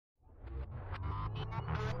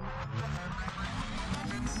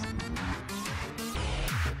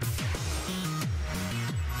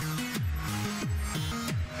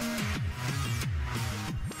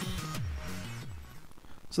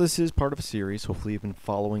So this is part of a series. Hopefully you've been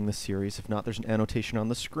following the series. If not, there's an annotation on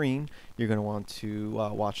the screen. You're going to want to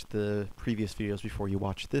watch the previous videos before you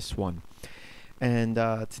watch this one. And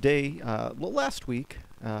today, last week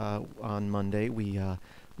on Monday, we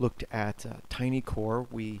looked at Tiny Core.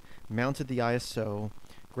 We mounted the ISO,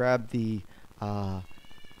 grabbed the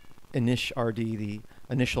initrd, the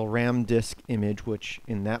initial RAM disk image, which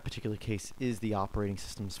in that particular case is the operating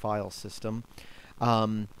system's file system.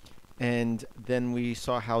 And then we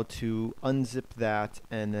saw how to unzip that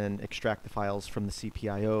and then extract the files from the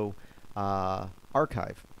Cpio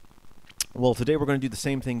archive. Well, today we're going to do the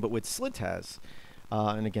same thing, but with slitaz.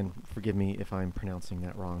 And again, forgive me if I'm pronouncing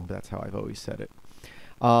that wrong, but that's how I've always said it.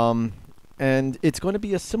 And it's going to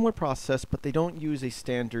be a similar process, but they don't use a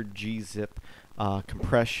standard gzip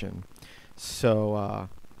compression. So I'll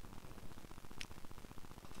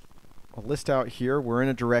list out here. We're in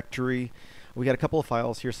a directory. We got a couple of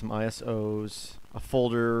files here, some ISOs, a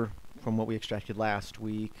folder from what we extracted last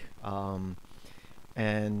week. And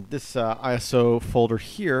this ISO folder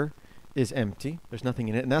here is empty. There's nothing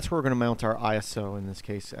in it. And that's where we're going to mount our ISO, in this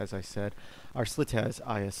case, as I said, our slitaz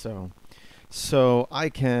ISO. So I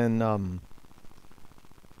can,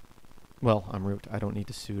 well, I'm root. I don't need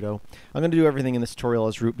to sudo. I'm going to do everything in this tutorial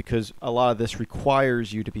as root because a lot of this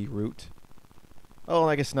requires you to be root. Oh,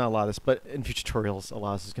 I guess not a lot of this, but in future tutorials, a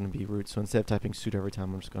lot of this is going to be root. So instead of typing sudo every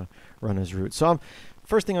time, I'm just going to run as root. So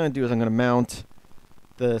first thing I'm going to do is I'm going to mount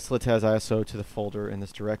the slitaz ISO to the folder in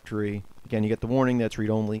this directory. Again, you get the warning that it's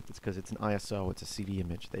read-only. It's because it's an ISO. It's a CD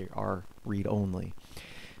image. They are read-only.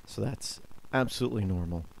 So that's absolutely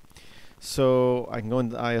normal. So I can go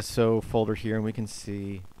into the ISO folder here, and we can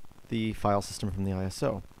see the file system from the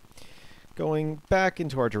ISO. Going back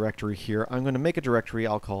into our directory here, I'm going to make a directory.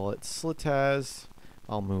 I'll call it slitaz.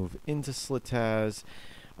 I'll move into slitaz,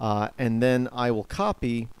 and then I will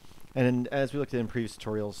copy. And as we looked at in previous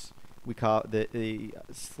tutorials, the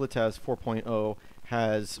slitaz 4.0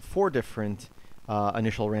 has 4 different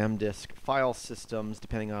initial RAM disk file systems,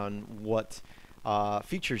 depending on what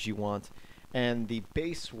features you want. And the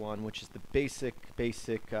base one, which is the basic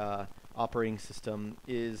operating system,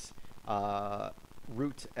 is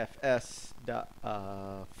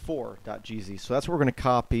rootfs.4.gz. So that's what we're going to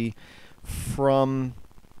copy from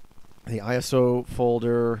the ISO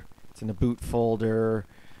folder. It's in the boot folder,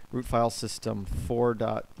 root file system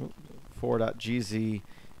 4.gz,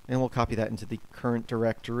 and we'll copy that into the current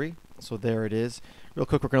directory. So there it is. Real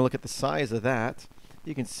quick, we're going to look at the size of that.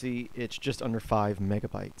 You can see it's just under 5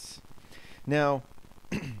 megabytes. Now,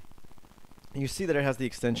 you see that it has the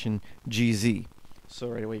extension GZ. So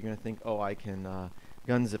right away you're going to think, oh, I can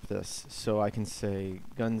gunzip this. So I can say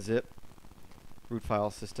gunzip root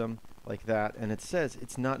file system like that, and it says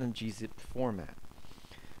it's not in gzip format.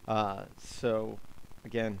 So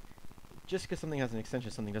again, just because something has an extension,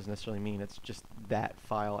 something doesn't necessarily mean it's just that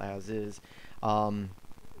file as is.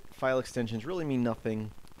 File extensions really mean nothing.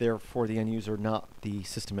 They're for the end user, not the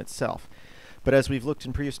system itself. But as we've looked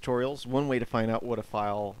in previous tutorials, one way to find out what a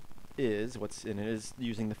file is, what's in it, is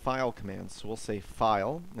using the file command. So we'll say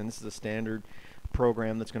file, and this is a standard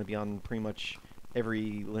program that's going to be on pretty much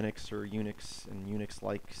every Linux or Unix and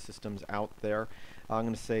Unix-like systems out there. I'm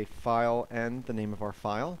going to say file and the name of our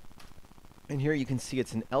file. And here you can see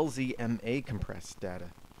it's an LZMA compressed data.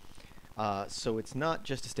 So it's not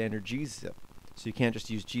just a standard gzip. So you can't just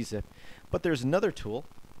use gzip. But there's another tool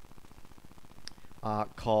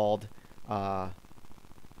called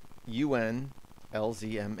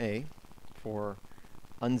LZMA for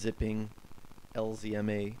unzipping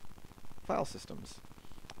LZMA file systems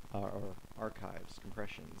or archives,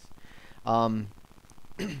 compressions.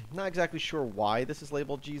 Not exactly sure why this is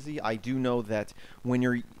labeled GZ. I do know that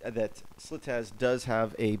that slitaz does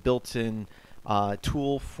have a built-in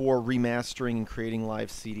tool for remastering and creating live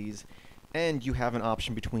CDs, and you have an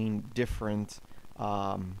option between different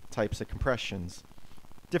types of compressions.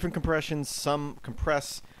 Different compressions, some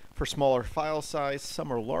compress for smaller file size,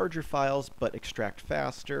 some are larger files but extract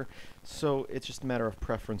faster, so it's just a matter of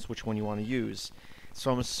preference which one you want to use. So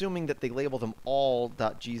I'm assuming that they label them all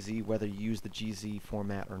 .gz whether you use the gz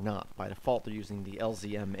format or not. By default they're using the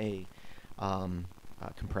LZMA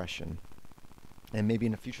compression. And maybe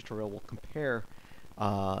in a future tutorial we'll compare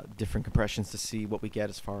different compressions to see what we get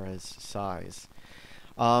as far as size.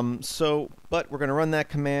 But we're going to run that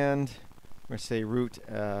command. We're going to say root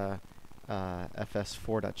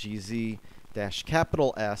fs4.gz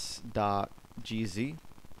 -S.gz,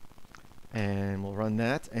 and we'll run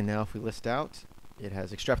that. And now if we list out, it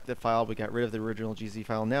has extracted the file. We got rid of the original gz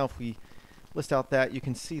file. Now if we list out that, you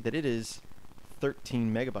can see that it is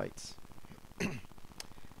 13 megabytes.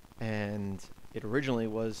 And it originally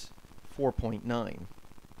was 4.9.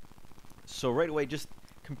 So right away, just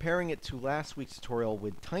comparing it to last week's tutorial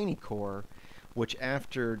with TinyCore, which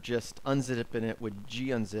after just unzipping it with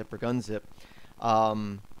gunzip or gunzip,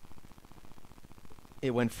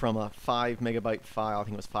 it went from a 5 megabyte file, I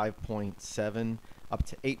think it was 5.7, up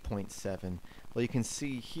to 8.7. Well, you can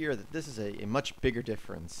see here that this is a much bigger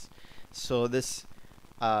difference. So this,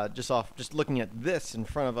 just looking at this in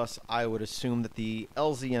front of us, I would assume that the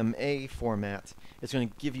LZMA format is going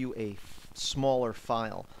to give you a smaller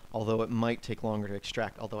file, although it might take longer to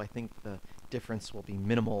extract, although I think the difference will be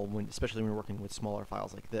minimal, especially when you're working with smaller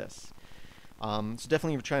files like this. So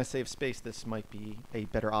definitely if you're trying to save space, this might be a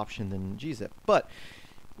better option than gzip. But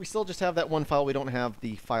we still just have that one file. We don't have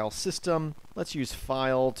the file system. Let's use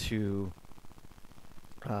file to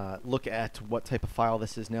look at what type of file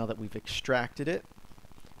this is now that we've extracted it.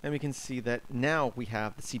 And we can see that now we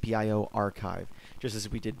have the Cpio archive, just as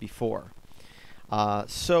we did before.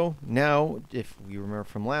 So now, if we remember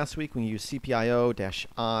from last week, we use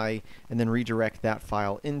Cpio-I and then redirect that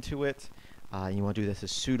file into it. You want to do this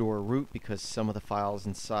as sudo or root because some of the files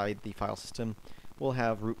inside the file system will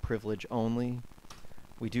have root privilege only.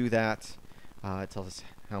 We do that. It tells us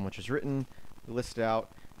how much is written. We list it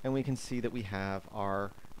out, and we can see that we have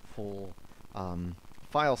our full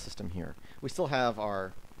file system here. We still have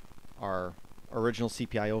our original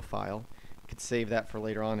Cpio file. You could save that for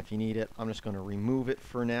later on if you need it. I'm just going to remove it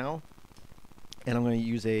for now, and I'm going to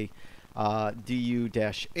use a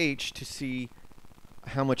du-h to see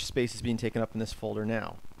how much space is being taken up in this folder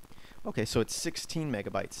now. Okay, so it's 16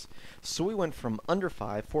 megabytes. So we went from under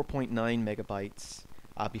 4.9 megabytes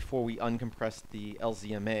before we uncompressed the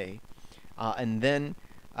LZMA, and then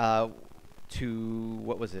to,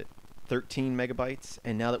 what was it, 13 megabytes,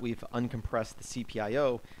 and now that we've uncompressed the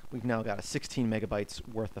Cpio, we've now got a 16 megabytes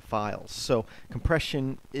worth of files. So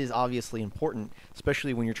compression is obviously important,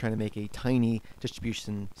 especially when you're trying to make a tiny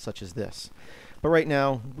distribution such as this. But right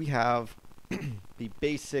now, we have the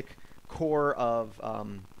basic core of,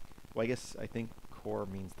 well, I think core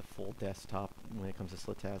means the full desktop when it comes to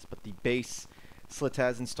SLTAS, but the base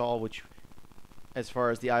SLTAS install, which as far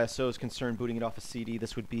as the ISO is concerned, booting it off a CD,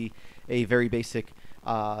 this would be a very basic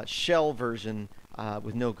shell version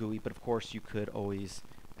with no GUI, but of course you could always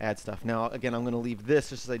add stuff. Now, again, I'm going to leave this,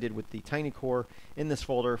 just as I did with the TinyCore, in this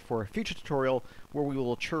folder for a future tutorial where we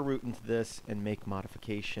will chur root into this and make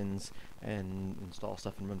modifications and install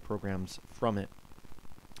stuff and run programs from it.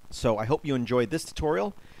 So I hope you enjoyed this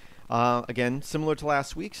tutorial. Again, similar to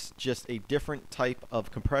last week's, just a different type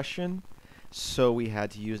of compression. So we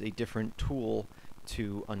had to use a different tool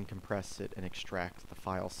to uncompress it and extract the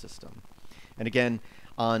file system. And again,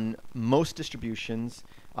 on most distributions,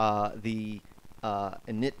 the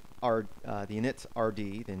initrd, the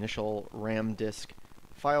initial RAM disk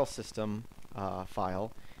file system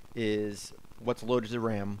file, is what's loaded to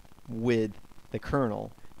RAM with the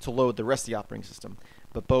kernel to load the rest of the operating system.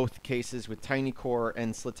 But both cases with TinyCore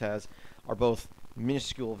and SLTAS are both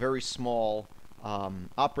minuscule, very small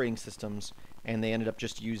operating systems, and they ended up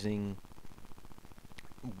just using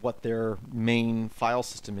what their main file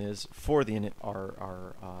system is for the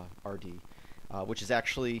initrd, which is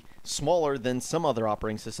actually smaller than some other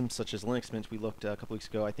operating systems, such as Linux Mint. We looked a couple weeks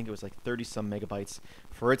ago. I think it was like 30-some megabytes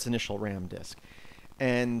for its initial RAM disk.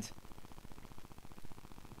 And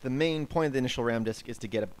the main point of the initial RAM disk is to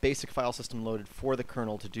get a basic file system loaded for the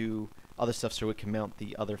kernel to do other stuff so it can mount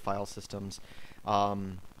the other file systems.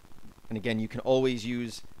 And again, you can always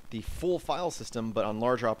use the full file system, but on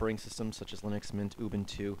larger operating systems such as Linux Mint,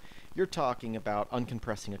 Ubuntu, you're talking about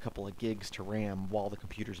uncompressing a couple of gigs to RAM while the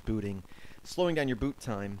computer's booting, slowing down your boot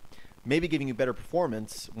time, maybe giving you better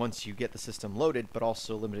performance once you get the system loaded, but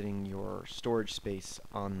also limiting your storage space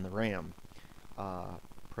on the RAM.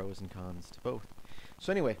 Pros and cons to both.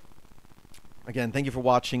 So anyway, again, thank you for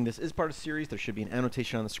watching. This is part of a series. There should be an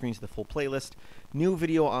annotation on the screen to the full playlist. New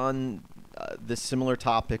video on this similar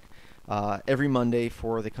topic every Monday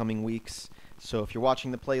for the coming weeks. So if you're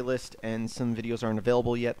watching the playlist and some videos aren't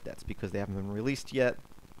available yet, that's because they haven't been released yet.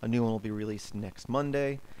 A new one will be released next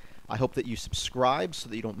Monday. I hope that you subscribe so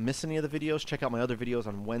that you don't miss any of the videos. Check out my other videos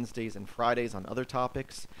on Wednesdays and Fridays on other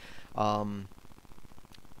topics.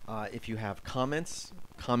 If you have comments,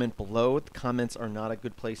 comment below. The comments are not a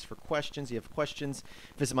good place for questions. You have questions,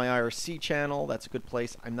 visit my IRC channel. That's a good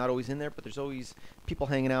place. I'm not always in there, but there's always people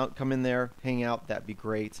hanging out. Come in there, hang out. That'd be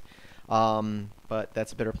great. But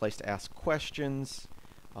that's a better place to ask questions.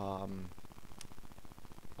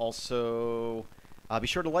 Also, be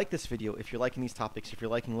sure to like this video if you're liking these topics, if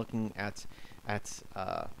you're liking looking at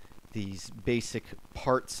these basic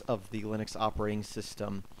parts of the Linux operating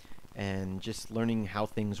system and just learning how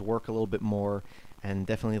things work a little bit more, and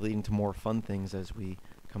definitely leading to more fun things as we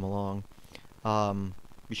come along.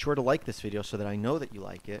 Be sure to like this video so that I know that you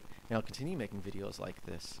like it, and I'll continue making videos like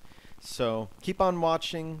this. So keep on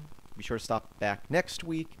watching. Be sure to stop back next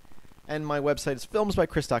week. And my website is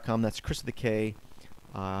filmsbychris.com. That's Chris with a K.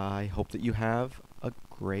 I hope that you have a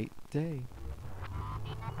great day.